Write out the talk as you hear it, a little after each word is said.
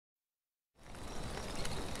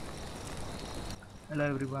Hello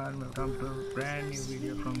everyone, welcome to a brand new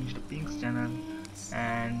video from Mr. Pink's channel.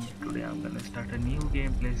 And today I'm gonna start a new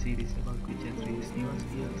gameplay series about Witcher 3's newest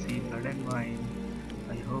DLC, Blood and Wine.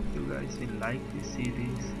 I hope you guys will like this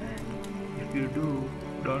series, and if you do,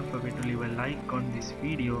 don't forget to leave a like on this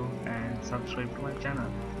video and subscribe to my channel.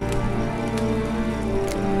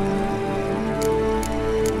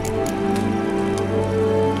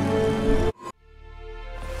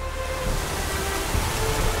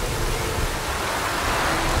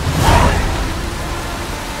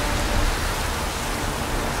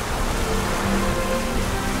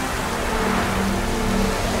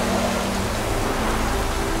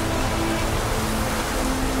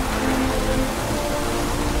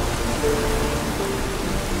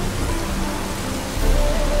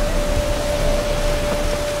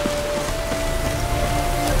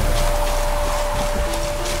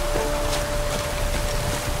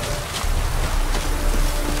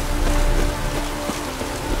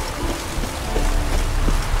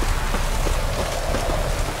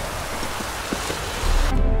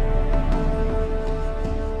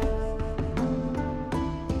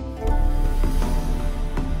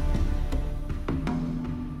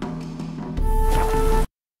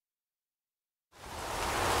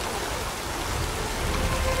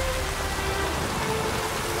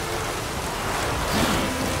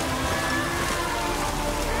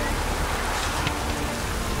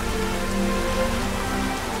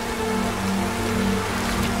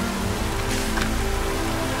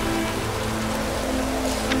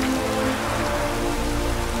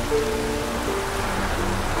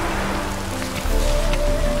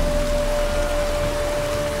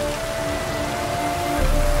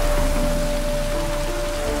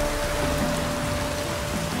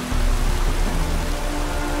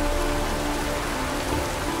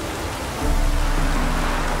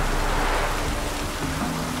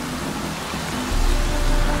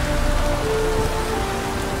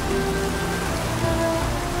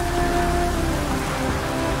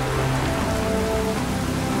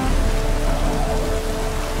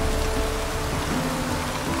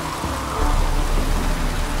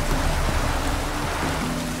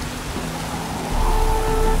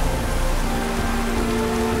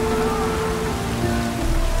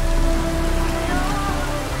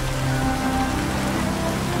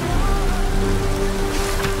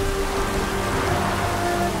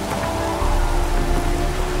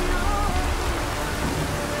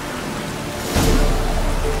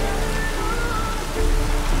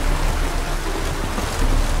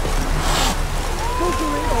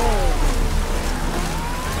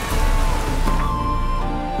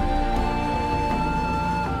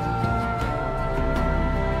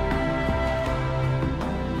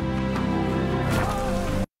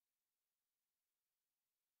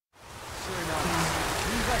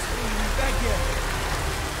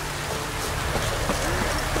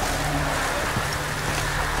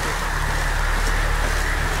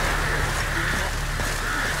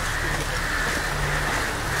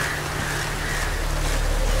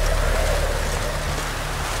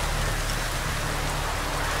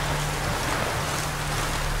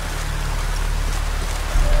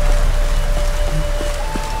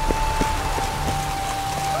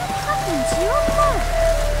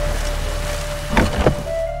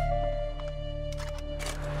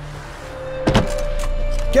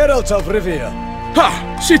 Geralt of Rivia!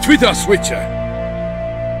 Ha! Sit with us, Witcher!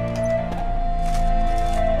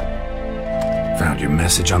 Found your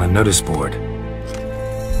message on a notice board.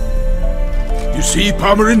 You see,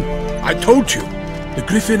 Parmarin? I told you. The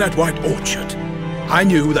Griffin at White Orchard. I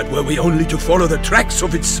knew that were we only to follow the tracks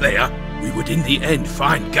of its slayer, we would in the end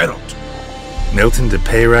find Geralt. Milton de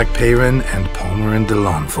Peyrac Peyran and Palmerin de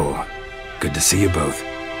Launfort. Good to see you both.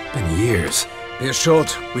 Been years. Be assured,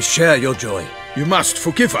 we share your joy. You must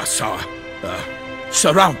forgive us our,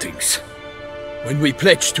 surroundings. When we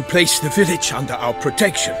pledged to place the village under our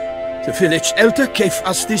protection, the village elder gave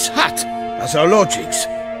us this hut as our lodgings.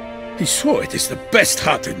 He swore it is the best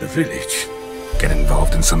hut in the village. Get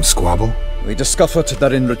involved in some squabble? We discovered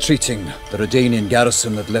that in retreating, the Redanian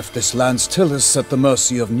garrison had left this land's tillers at the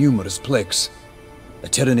mercy of numerous plagues. A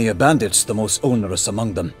tyranny of bandits the most onerous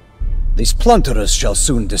among them. These plunderers shall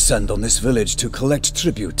soon descend on this village to collect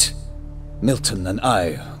tribute. Milton and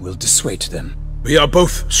I will dissuade them. We are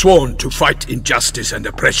both sworn to fight injustice and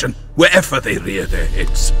oppression wherever they rear their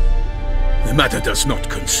heads. The matter does not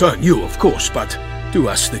concern you, of course, but do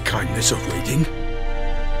us the kindness of waiting.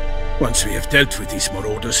 Once we have dealt with these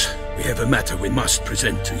marauders, we have a matter we must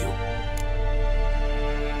present to you.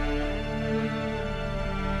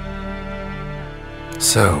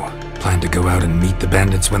 So, plan to go out and meet the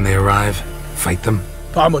bandits when they arrive? Fight them?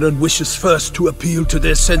 Palmerin wishes first to appeal to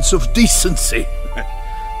their sense of decency.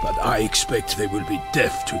 But I expect they will be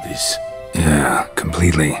deaf to this. Yeah,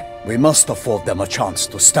 completely. We must afford them a chance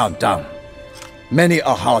to stand down. Many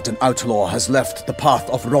a hardened outlaw has left the path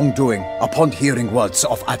of wrongdoing upon hearing words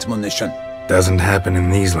of admonition. Doesn't happen in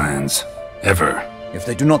these lands. Ever. If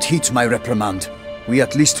they do not heed my reprimand, we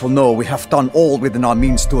at least will know we have done all within our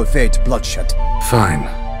means to evade bloodshed. Fine.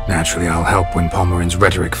 Naturally, I'll help when Palmerin's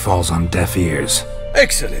rhetoric falls on deaf ears.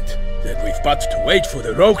 Excellent. Then we've but to wait for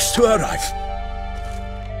the rogues to arrive.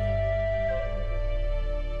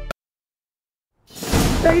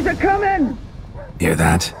 They're coming! Hear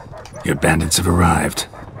that? Your bandits have arrived.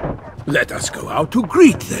 Let us go out to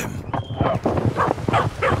greet them.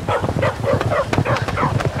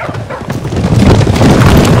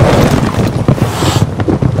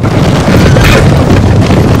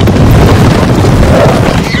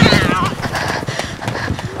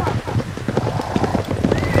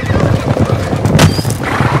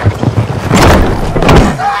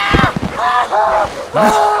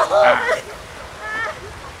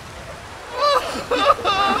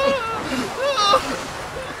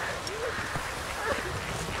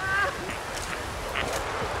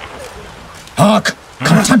 Hark!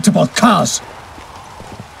 Contemptible curs!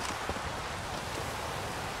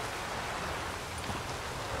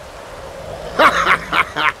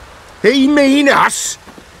 He mean us?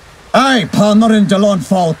 I, Palmerin de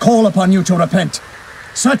Launfal, call upon you to repent.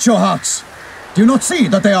 Set your hearts. Do you not see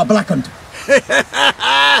that they are blackened?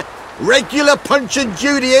 Regular Punch and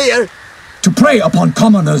Judy here. To prey upon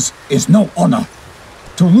commoners is no honor.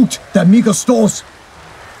 To loot their meager stores,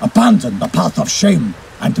 abandon the path of shame,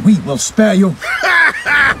 and we will spare you.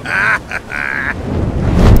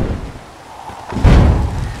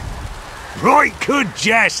 Right good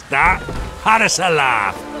jest, that. Had us a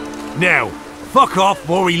laugh. Now, fuck off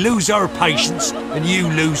or we lose our patience and you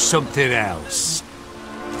lose something else.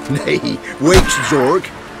 Nay, wait, Zorg.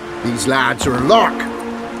 These lads are a lark.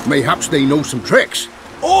 Mayhaps they know some tricks.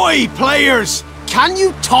 Oi, players! Can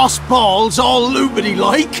you toss balls all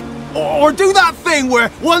loopity-like? Or do that thing where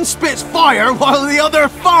one spits fire while the other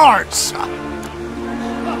farts?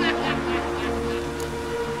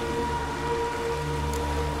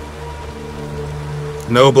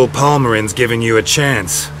 Noble Palmerin's giving you a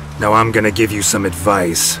chance. Now I'm gonna give you some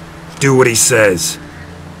advice. Do what he says.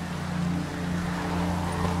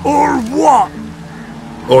 Or what?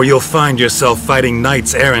 Or you'll find yourself fighting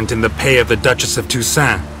knights errant in the pay of the Duchess of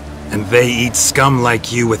Toussaint. And they eat scum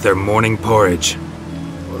like you with their morning porridge.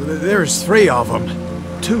 There's 3 of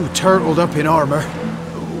them. 2 turtled up in armor.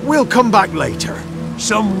 We'll come back later.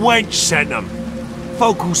 Some wench sent them.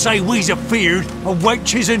 Folk will say we's afeard of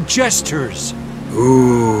wenches and jesters.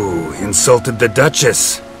 Ooh, insulted the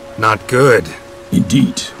Duchess. Not good.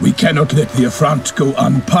 Indeed, we cannot let the affront go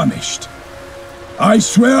unpunished. I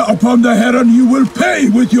swear upon the Heron you will pay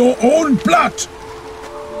with your own blood!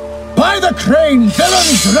 By the crane,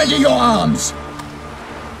 villains, ready your arms!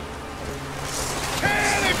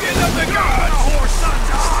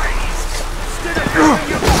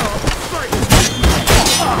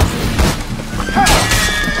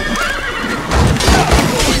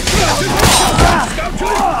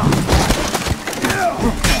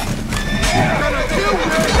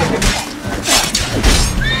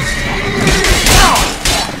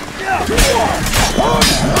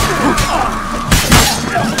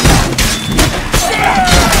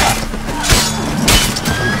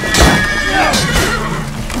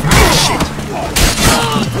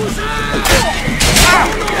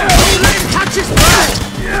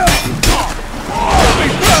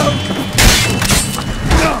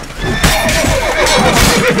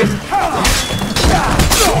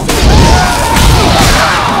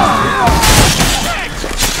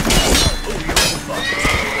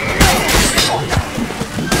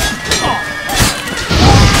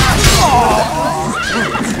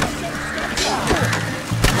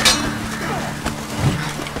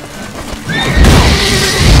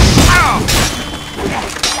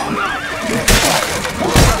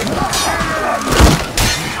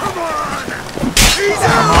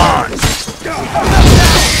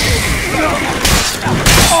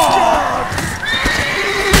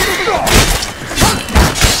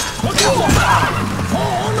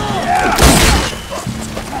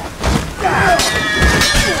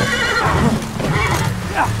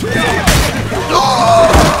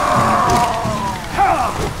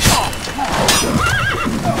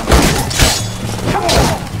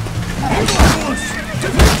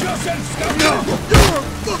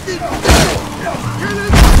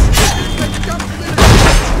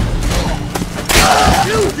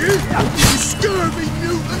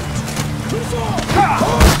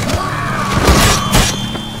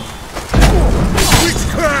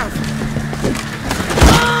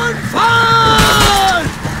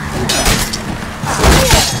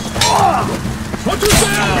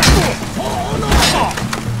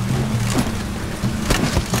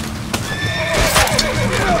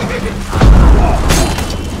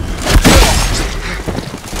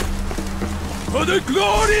 For the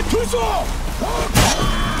glory to Zor!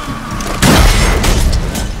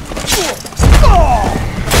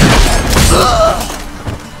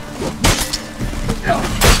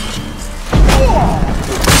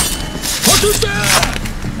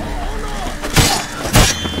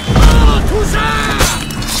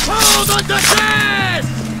 Oh, the